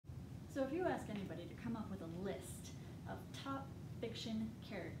So if you ask anybody to come up with a list of top fiction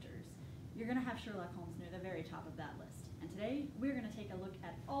characters, you're going to have Sherlock Holmes near the very top of that list. And today, we're going to take a look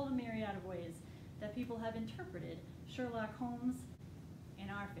at all the myriad of ways that people have interpreted Sherlock Holmes in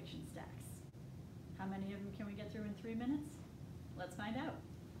our fiction stacks. How many of them can we get through in 3 minutes? Let's find out.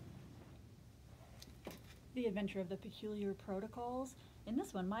 The Adventure of the Peculiar Protocols. In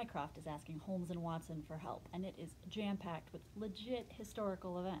this one, Mycroft is asking Holmes and Watson for help, and it is jam-packed with legit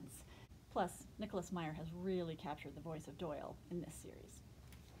historical events. Plus, Nicholas Meyer has really captured the voice of Doyle in this series.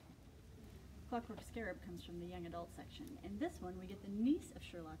 Clockwork Scarab comes from the young adult section. In this one, we get the niece of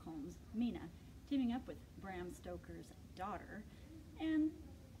Sherlock Holmes, Mina, teaming up with Bram Stoker's daughter, and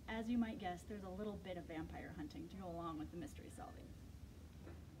as you might guess, there's a little bit of vampire hunting to go along with the mystery solving.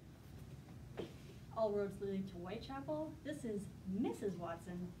 All Roads Lead to Whitechapel. This is Mrs.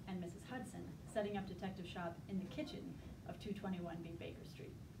 Watson and Mrs. Hudson setting up detective shop in the kitchen of 221B Baker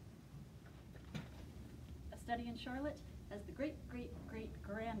Street. A Study in Charlotte has the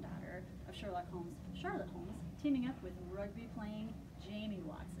great-great-great-granddaughter of Sherlock Holmes, Charlotte Holmes, teaming up with rugby-playing Jamie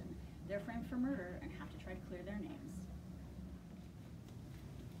Watson. They're framed for murder and have to try to clear their names.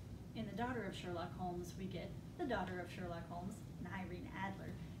 In The Daughter of Sherlock Holmes, we get the daughter of Sherlock Holmes, Irene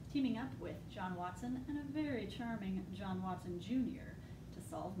Adler, teaming up with John Watson and a very charming John Watson Jr. to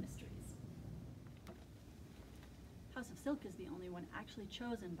solve mysteries. House of Silk is the only one actually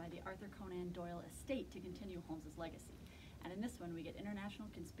chosen by the Arthur Conan Doyle estate to continue Holmes's legacy. And in this one, we get international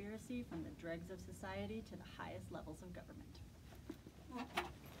conspiracy from the dregs of society to the highest levels of government.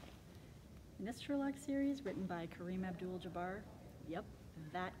 In this Sherlock series, written by Kareem Abdul-Jabbar, yep,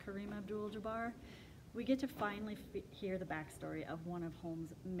 that Kareem Abdul-Jabbar, we get to finally hear the backstory of one of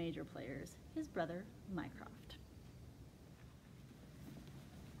Holmes' major players, his brother, Mycroft.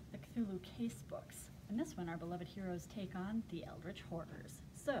 The Cthulhu Case books. In this one, our beloved heroes take on the Eldritch Horrors.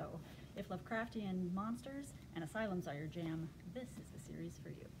 So, if Lovecraftian monsters and asylums are your jam, this is the series for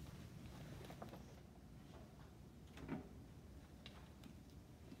you.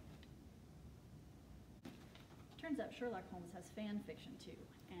 Turns out Sherlock Holmes has fan fiction too,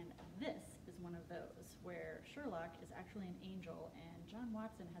 and this is one of those where Sherlock is actually an angel and John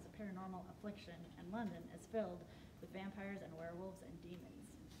Watson has a paranormal affliction and London is filled with vampires and werewolves and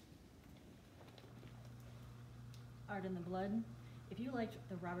demons. Art in the Blood. If you liked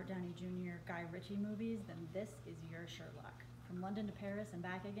the Robert Downey Jr. Guy Ritchie movies, then this is your Sherlock. From London to Paris and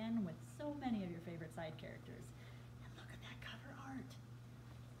back again with so many of your favorite side characters. And look at that cover art.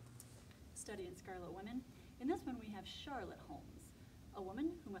 Study in Scarlet Women. In this one, we have Charlotte Holmes, a woman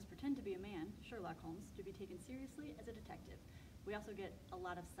who must pretend to be a man, Sherlock Holmes, to be taken seriously as a detective. We also get a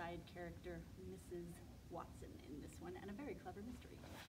lot of side character Mrs. Watson in this one, and a very clever mystery.